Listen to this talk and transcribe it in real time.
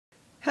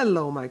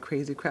Hello, my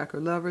crazy cracker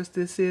lovers.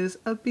 This is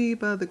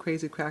Abiba, the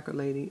crazy cracker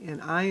lady,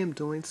 and I am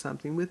doing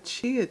something with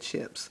chia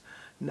chips.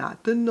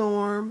 Not the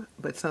norm,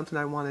 but something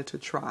I wanted to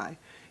try.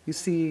 You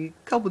see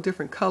a couple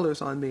different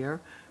colors on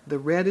there. The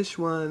reddish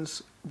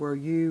ones were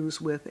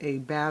used with a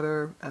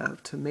batter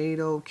of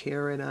tomato,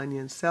 carrot,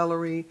 onion,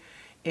 celery,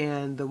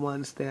 and the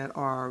ones that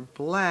are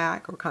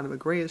black or kind of a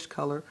grayish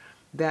color,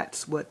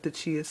 that's what the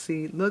chia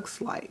seed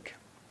looks like.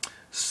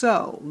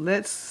 So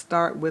let's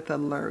start with a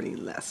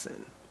learning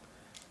lesson.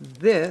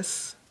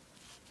 This,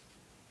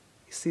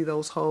 you see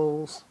those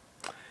holes?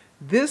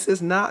 This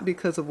is not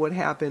because of what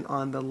happened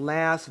on the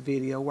last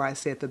video where I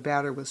said the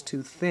batter was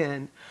too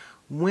thin.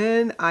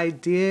 When I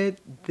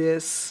did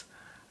this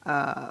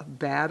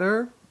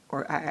batter,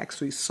 or I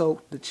actually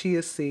soaked the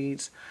chia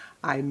seeds,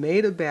 I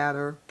made a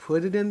batter,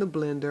 put it in the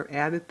blender,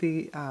 added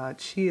the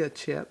chia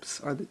chips,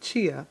 or the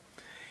chia,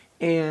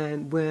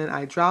 and when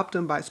I dropped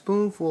them by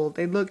spoonful,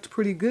 they looked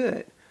pretty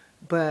good.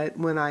 But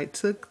when I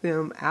took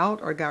them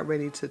out or got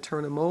ready to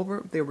turn them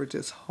over, there were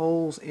just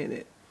holes in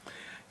it.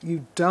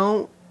 You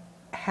don't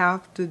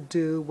have to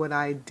do what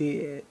I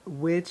did,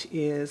 which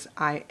is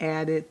I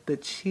added the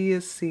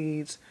chia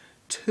seeds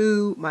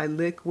to my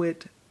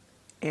liquid,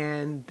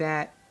 and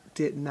that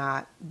did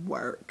not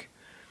work.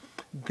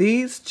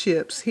 These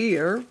chips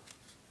here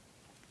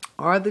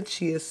are the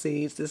chia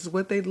seeds. This is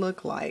what they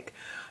look like.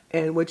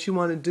 And what you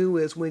want to do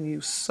is when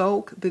you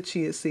soak the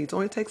chia seeds,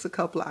 only takes a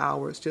couple of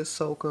hours, just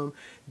soak them.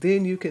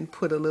 Then you can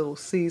put a little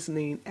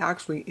seasoning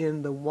actually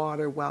in the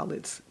water while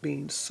it's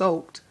being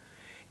soaked,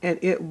 and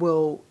it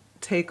will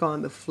take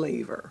on the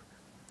flavor.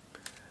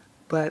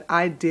 But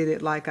I did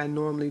it like I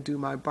normally do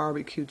my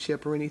barbecue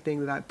chip or anything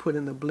that I put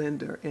in the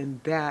blender,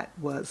 and that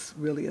was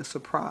really a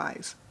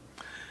surprise.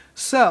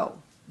 So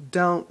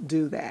don't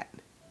do that.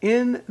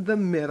 In the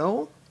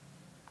middle,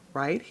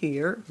 right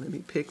here, let me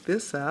pick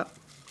this up.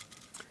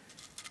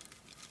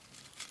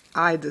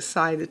 I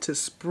decided to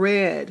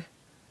spread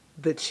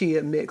the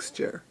chia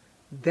mixture.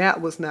 That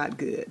was not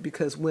good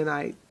because when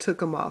I took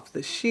them off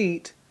the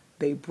sheet,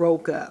 they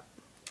broke up.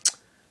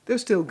 They're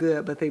still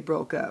good, but they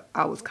broke up.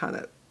 I was kind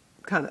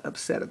of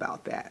upset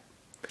about that.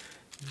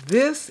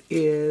 This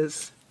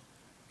is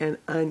an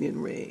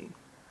onion ring,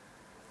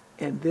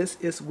 and this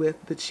is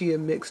with the chia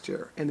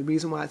mixture. And the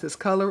reason why it's this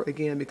color,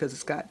 again, because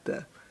it's got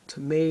the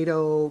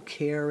tomato,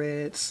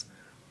 carrots,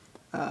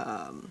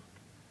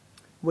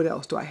 what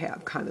else do I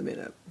have kind of in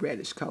a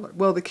reddish color?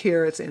 Well, the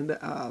carrots and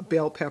the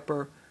bell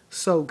pepper,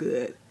 so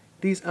good.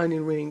 These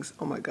onion rings,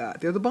 oh my God,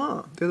 they're the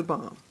bomb. They're the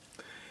bomb.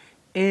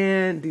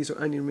 And these are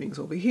onion rings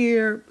over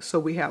here. So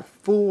we have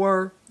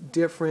 4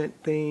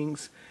 different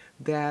things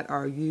that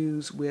are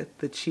used with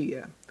the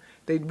chia.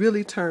 They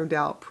really turned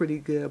out pretty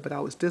good, but I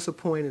was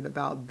disappointed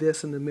about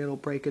this in the middle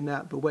breaking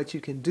up. But what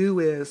you can do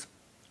is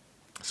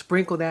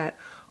sprinkle that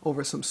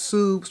over some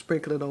soup,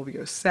 sprinkle it over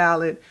your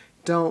salad.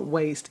 Don't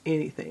waste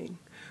anything.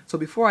 So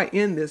before I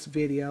end this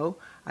video,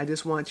 I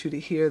just want you to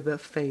hear the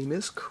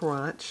famous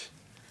crunch.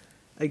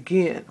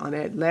 Again, on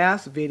that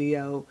last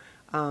video,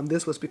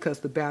 this was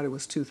because the batter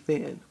was too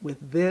thin.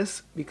 With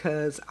this,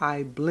 because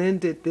I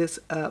blended this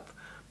up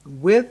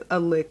with a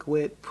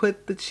liquid,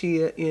 put the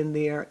chia in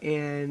there,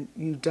 and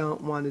you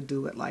don't want to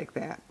do it like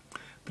that.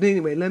 But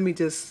anyway, let me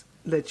just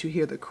let you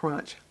hear the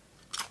crunch.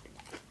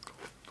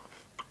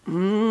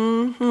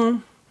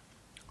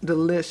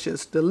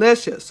 Delicious,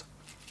 delicious.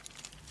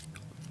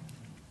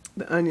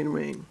 The onion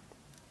ring.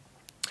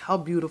 How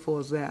beautiful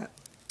is that?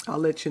 I'll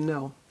let you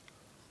know.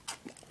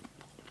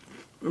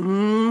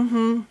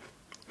 Man,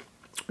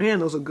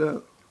 those are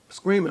good.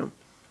 Screaming.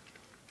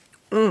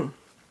 Don't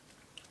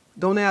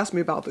ask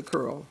me about the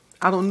curl.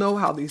 I don't know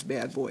how these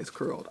bad boys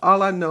curled.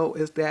 All I know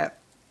is that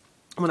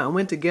when I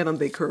went to get them,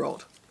 they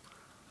curled.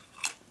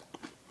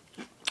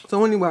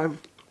 So anyway,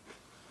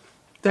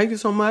 thank you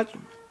so much.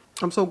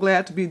 I'm so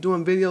glad to be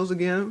doing videos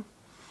again.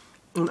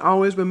 And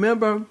always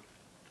remember,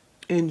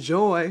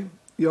 enjoy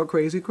your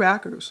crazy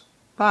crackers.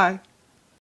 Bye.